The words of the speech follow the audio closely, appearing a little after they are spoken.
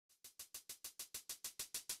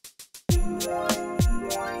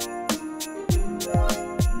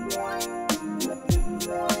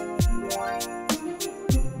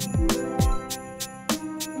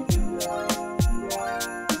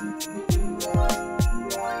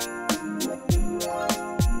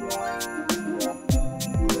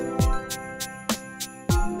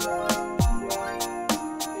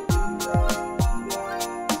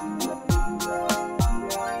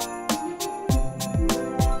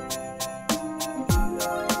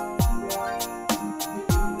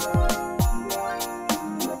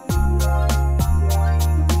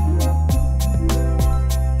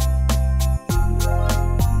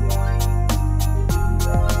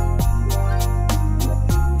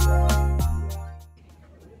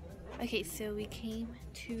So we came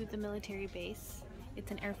to the military base. It's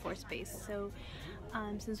an Air Force base. So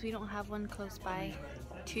since we don't have one close by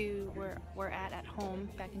to where we're at home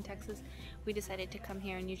back in Texas, we decided to come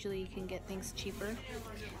here, and usually you can get things cheaper.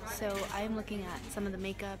 So I'm looking at some of the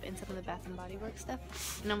makeup and some of the Bath and Body Works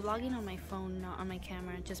stuff, and I'm vlogging on my phone, not on my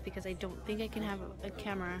camera, just because I don't think I can have a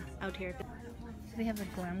camera out here. So they have the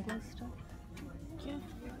Glam Glow stuff. Yeah.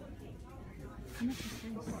 How much is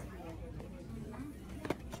this?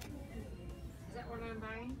 Is that what I'm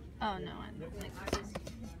buying? Oh no,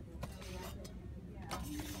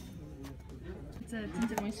 it's a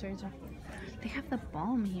tinted moisturizer. They have the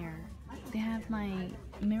balm here. They have my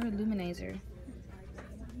mirror luminizer.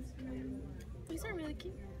 These are really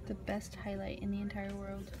cute. The best highlight in the entire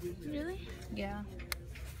world. Really? Yeah.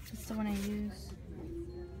 It's the one I use.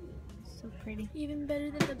 So pretty. Even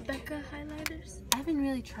better than the Becca highlighters? I haven't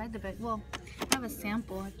really tried the Becca. Well, I have a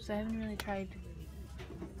sample, so I haven't really tried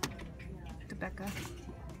the Becca.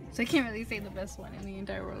 So I can't really say the best one in the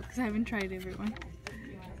entire world because I haven't tried everyone.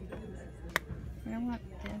 But I want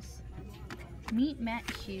this. Meet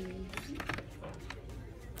Matte Hues.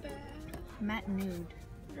 Matte Nude.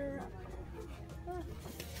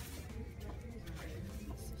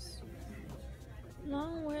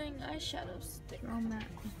 Long wearing eyeshadow stick. All matte.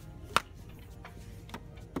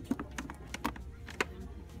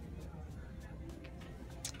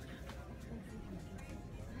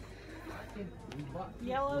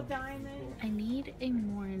 Yellow diamond. I need a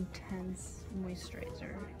more intense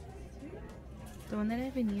moisturizer. The one that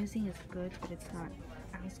I've been using is good, but it's not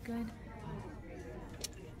as good.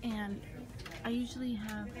 And I usually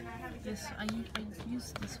have this, I've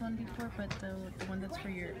used this one before, but the one that's for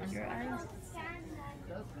your under eyes.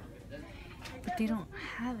 But they don't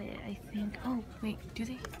have it, I think. Oh, wait, do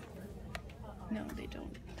they? No, they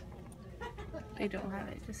don't. They don't have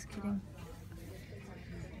it, just kidding.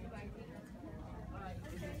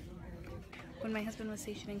 When my husband was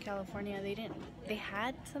stationed in California, they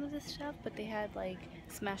had some of this stuff, but they had like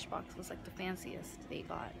Smashbox was like the fanciest they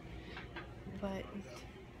got. But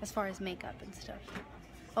as far as makeup and stuff.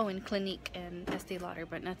 Oh, and Clinique and Estee Lauder,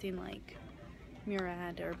 but nothing like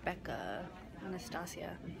Murad or Becca,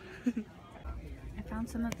 Anastasia. I found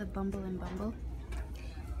some of the Bumble and Bumble.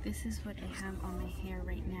 This is what I have on my hair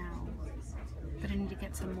right now, but I need to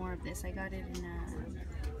get some more of this. I got it in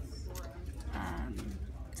a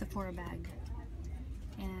Sephora bag.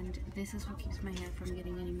 And this is what keeps my hair from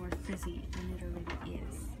getting any more frizzy than it already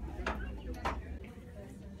is.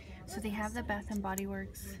 So they have the Bath and Body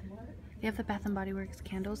Works. They have the Bath and Body Works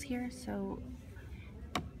candles here. So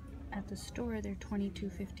at the store they're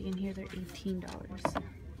 $22.50, and here they're $18.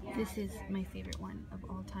 This is my favorite one of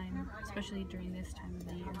all time, especially during this time of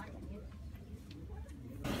the year.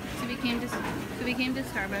 So we came to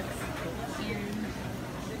Starbucks, and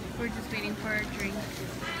we're just waiting for our drink.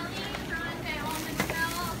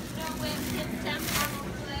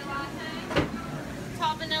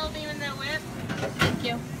 Top vanilla bean in that whip. Thank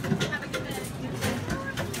you. Have a good day.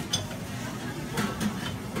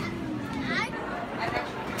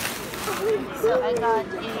 So I got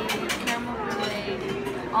a caramel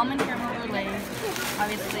brulee, almond caramel brulee,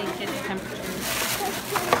 obviously kids temperatures,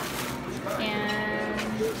 and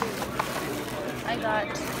I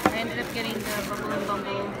ended up getting the Bumble and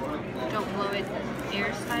Bumble Don't Blow It hair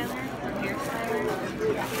styler.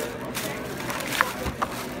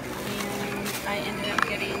 And I ended up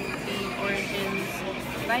getting the Origins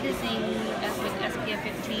Vitazing with SPF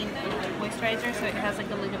 15 moisturizer, so it has like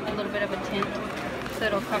a little bit of a tint, so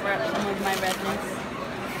it'll cover up some of my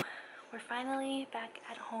redness. We're finally back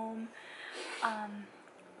at home.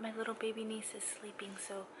 My little baby niece is sleeping,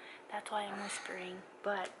 so that's why I'm whispering,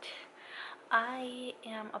 but I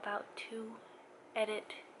am about to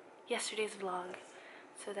edit yesterday's vlog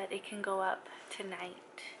so that it can go up tonight.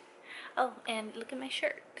 Oh, and look at my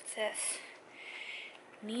shirt. It says,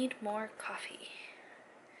 "Need more coffee."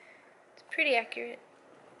 It's pretty accurate.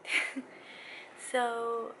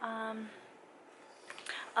 So,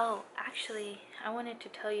 oh, actually, I wanted to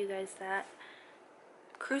tell you guys that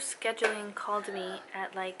Cruise Scheduling called me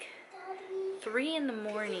at like 3 in the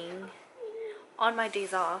morning on my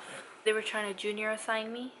days off. They were trying to junior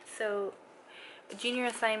assign me. So a junior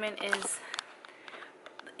assignment is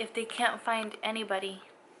if they can't find anybody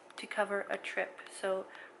to cover a trip. So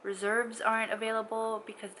reserves aren't available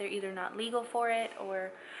because they're either not legal for it,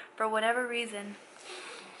 or for whatever reason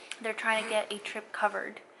they're trying to get a trip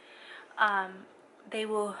covered. They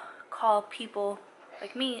will call people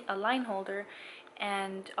like me, a line holder,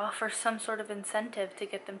 and offer some sort of incentive to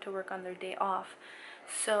get them to work on their day off.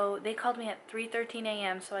 So they called me at 3:13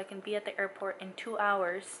 a.m. so I can be at the airport in 2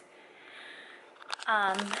 hours.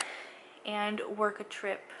 and work a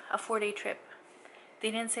trip, a 4-day trip.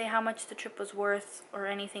 They didn't say how much the trip was worth or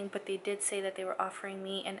anything, but they did say that they were offering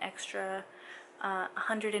me an extra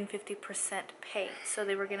 150% pay. So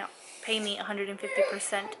they were gonna pay me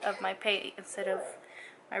 150% of my pay instead of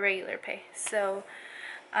my regular pay. So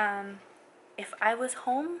if I was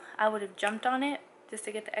home, I would have jumped on it just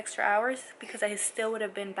to get the extra hours because I still would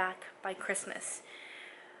have been back by Christmas.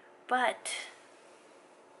 But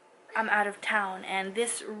I'm out of town and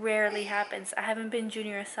this rarely happens. I haven't been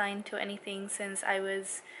junior assigned to anything since I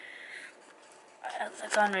was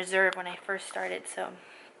on reserve when I first started, so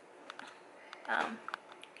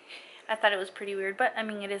I thought it was pretty weird, but I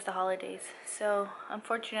mean, it is the holidays. So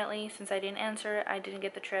unfortunately, since I didn't answer, I didn't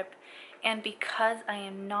get the trip. And because I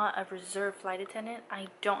am not a reserve flight attendant, I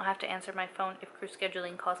don't have to answer my phone if crew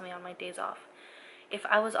scheduling calls me on my days off. If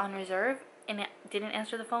I was on reserve and it didn't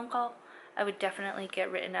answer the phone call, I would definitely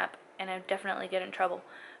get written up and I would definitely get in trouble.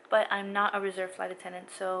 But I'm not a reserve flight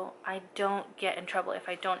attendant, so I don't get in trouble if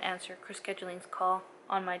I don't answer crew scheduling's call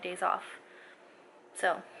on my days off.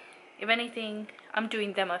 So if anything, I'm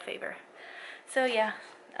doing them a favor. So yeah,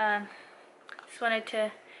 just wanted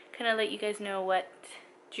to kind of let you guys know what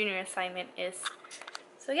junior assignment is.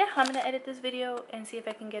 So yeah, I'm gonna edit this video and see if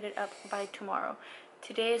I can get it up by tomorrow.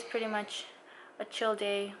 Today is pretty much a chill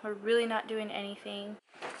day. We're really not doing anything.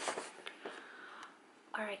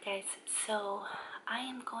 Alright guys, so I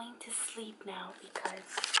am going to sleep now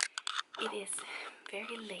because it is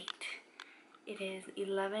very late. It is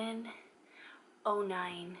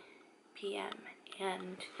 11:09 p.m.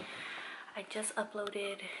 and I just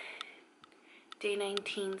uploaded day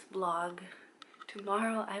 19's vlog.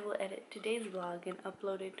 Tomorrow I will edit today's vlog and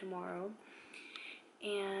upload it tomorrow.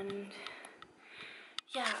 And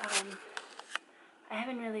yeah, I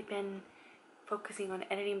haven't really been focusing on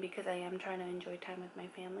editing because I am trying to enjoy time with my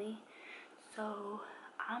family. So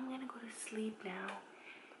I'm gonna go to sleep now,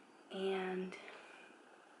 and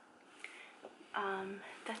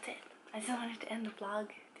that's it. I just wanted to end the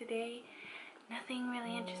vlog today. Nothing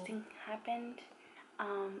really interesting happened.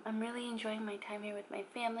 I'm really enjoying my time here with my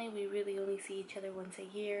family. We really only see each other once a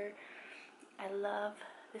year. I love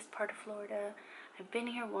this part of Florida. I've been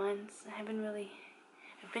here once. I've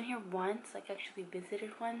been here once, like actually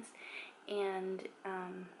visited once, and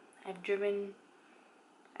I've driven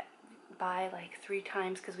by like 3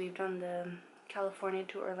 times because we've done the California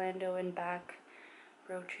to Orlando and back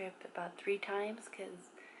road trip about 3 times because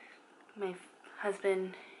my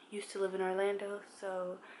husband used to live in Orlando,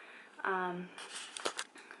 so I'm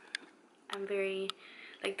very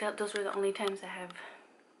like those were the only times I have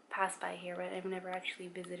passed by here, but I've never actually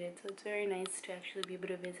visited, so it's very nice to actually be able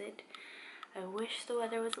to visit. I wish the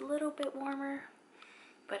weather was a little bit warmer,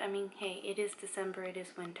 but I mean, hey, it is December, it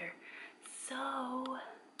is winter. So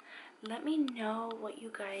let me know what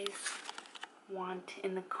you guys want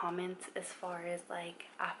in the comments as far as like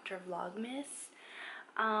after Vlogmas.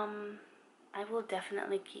 I will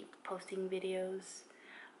definitely keep posting videos.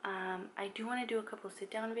 I do want to do a couple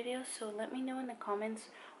sit down videos, so let me know in the comments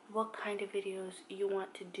what kind of videos you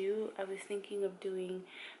want to do. I was thinking of doing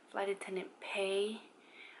flight attendant pay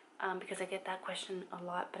because I get that question a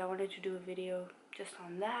lot, but I wanted to do a video just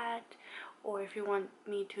on that. Or if you want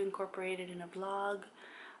me to incorporate it in a vlog,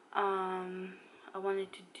 I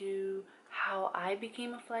wanted to do how I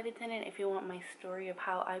became a flight attendant, if you want my story of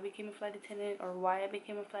how I became a flight attendant or why I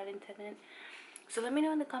became a flight attendant. So let me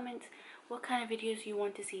know in the comments what kind of videos you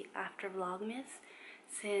want to see after Vlogmas.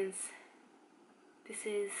 Since this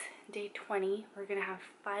is day 20, we're gonna have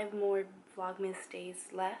 5 more Vlogmas days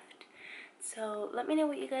left. So let me know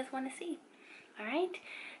what you guys want to see. Alright,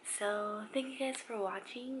 so thank you guys for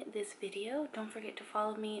watching this video. Don't forget to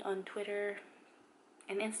follow me on Twitter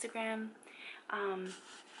and Instagram.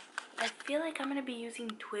 I feel like I'm gonna be using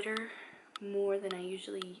Twitter more than I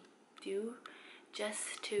usually do,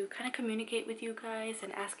 just to kind of communicate with you guys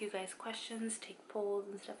and ask you guys questions, take polls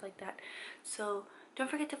and stuff like that. So don't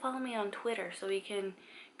forget to follow me on Twitter so we can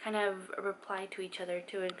kind of reply to each other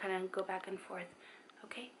too and kind of go back and forth.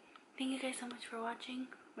 Okay, thank you guys so much for watching.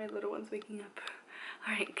 My little one's waking up.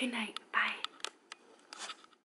 All right, good night. Bye.